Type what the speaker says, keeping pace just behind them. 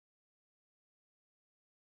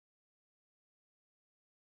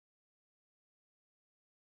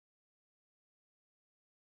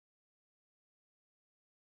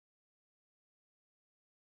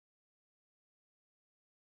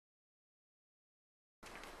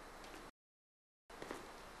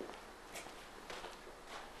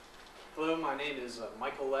My name is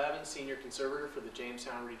Michael Lavin, Senior Conservator for the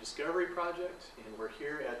Jamestown Rediscovery Project, and we're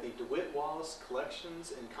here at the DeWitt Wallace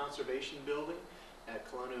Collections and Conservation Building at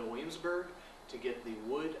Colonial Williamsburg to get the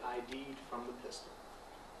wood ID'd from the pistol.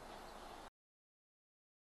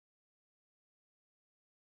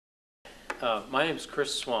 My name is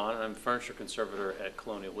Chris Swan. I'm Furniture Conservator at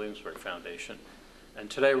Colonial Williamsburg Foundation, and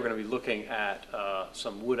today we're going to be looking at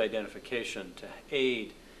some wood identification to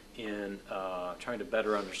aid in trying to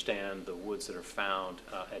better understand the woods that are found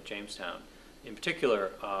at Jamestown. In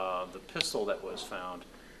particular, the pistol that was found,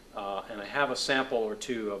 and I have a sample or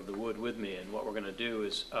two of the wood with me, and what we're going to do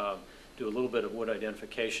is do a little bit of wood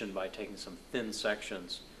identification by taking some thin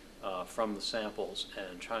sections from the samples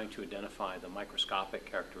and trying to identify the microscopic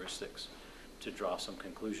characteristics to draw some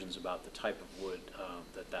conclusions about the type of wood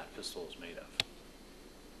that pistol is made of.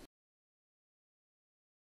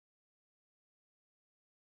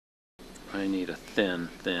 I need a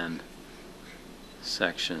thin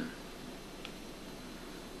section.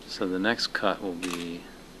 So the next cut will be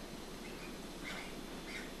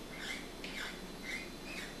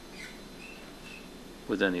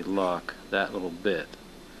with any luck, that little bit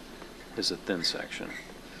is a thin section.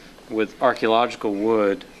 With archaeological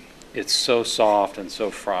wood, it's so soft and so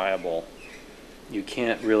friable, you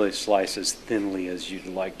can't really slice as thinly as you'd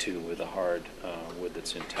like to with a hard wood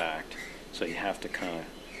that's intact. So you have to kind of,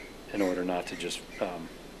 in order not to just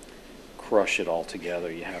crush it all together,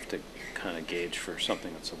 you have to kind of gauge for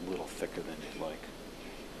something that's a little thicker than you'd like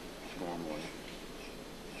normally.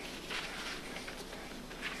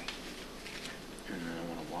 And then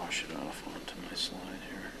I want to wash it off onto my slide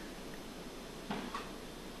here.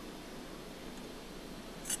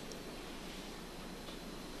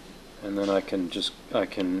 And then I can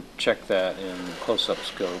check that in close-up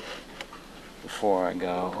scope before I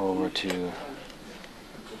go over to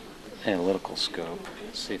analytical scope.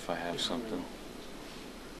 See if I have something.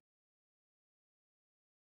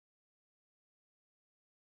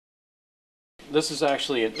 This is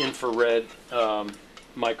actually an infrared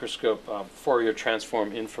microscope, Fourier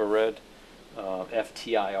transform infrared,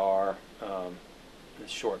 FTIR, is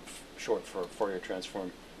short for Fourier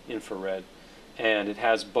transform infrared, and it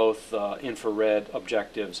has both infrared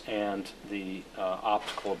objectives and the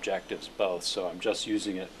optical objectives both. So I'm just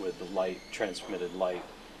using it with the light, transmitted light,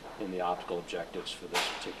 in the optical objectives for this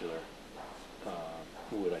particular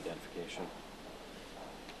wood identification.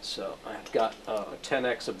 So I've got a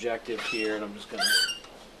 10x objective here, and I'm just going to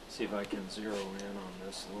see if I can zero in on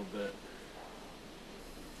this a little bit.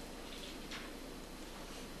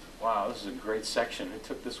 Wow, this is a great section. Who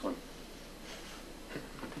took this one?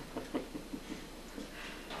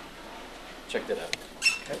 Check that out.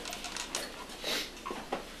 Okay.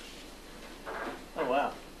 Oh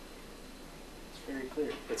wow. Very clear.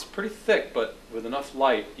 It's pretty thick, but with enough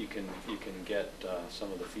light, you can get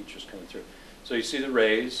some of the features coming through. So you see the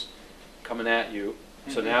rays coming at you.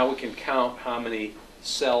 Mm-hmm. So now we can count how many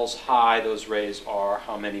cells high those rays are,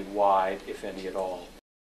 how many wide, if any at all.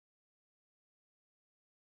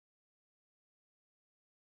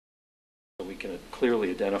 So we can clearly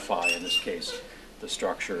identify, in this case, the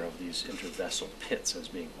structure of these intervessel pits as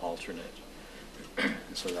being alternate. And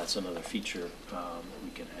so that's another feature that we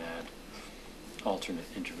can add.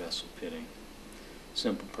 Alternate intervessel pitting.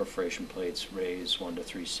 Simple perforation plates, rays 1 to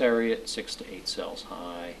 3 seriate, 6 to 8 cells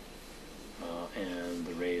high, and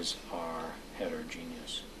the rays are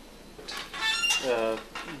heterogeneous.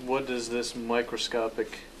 What does this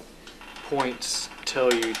microscopic points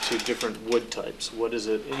tell you to different wood types? What does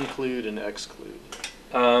it include and exclude?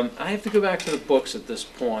 I have to go back to the books at this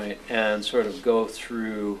point and sort of go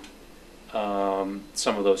through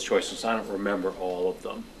some of those choices. I don't remember all of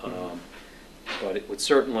them. But it would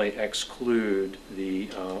certainly exclude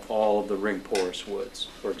all of the ring porous woods,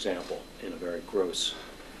 for example, in a very gross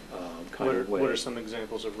kind of way. What are some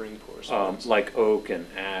examples of ring porous woods? Like oak and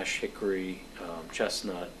ash, hickory,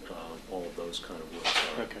 chestnut, all of those kind of woods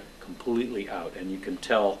are completely out. And you can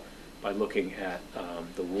tell by looking at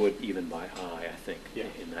the wood even by eye, I think,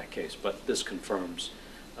 in that case. But this confirms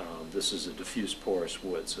this is a diffuse porous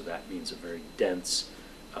wood, so that means a very dense,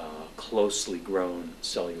 closely grown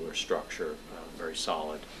cellular structure, very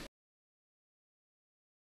solid.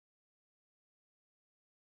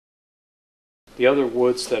 The other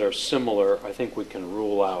woods that are similar, I think we can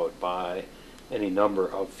rule out by any number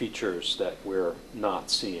of features that we're not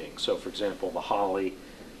seeing. So for example, the holly,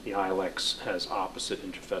 the ilex has opposite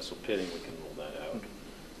intervessel pitting, we can rule that out.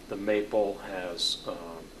 The maple has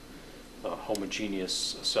a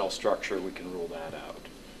homogeneous cell structure, we can rule that out.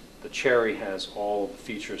 The cherry has all of the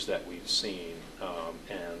features that we've seen,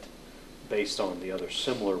 and based on the other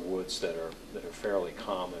similar woods that are fairly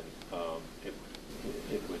common, it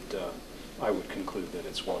I would conclude that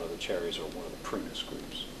it's one of the cherries or one of the prunus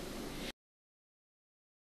groups.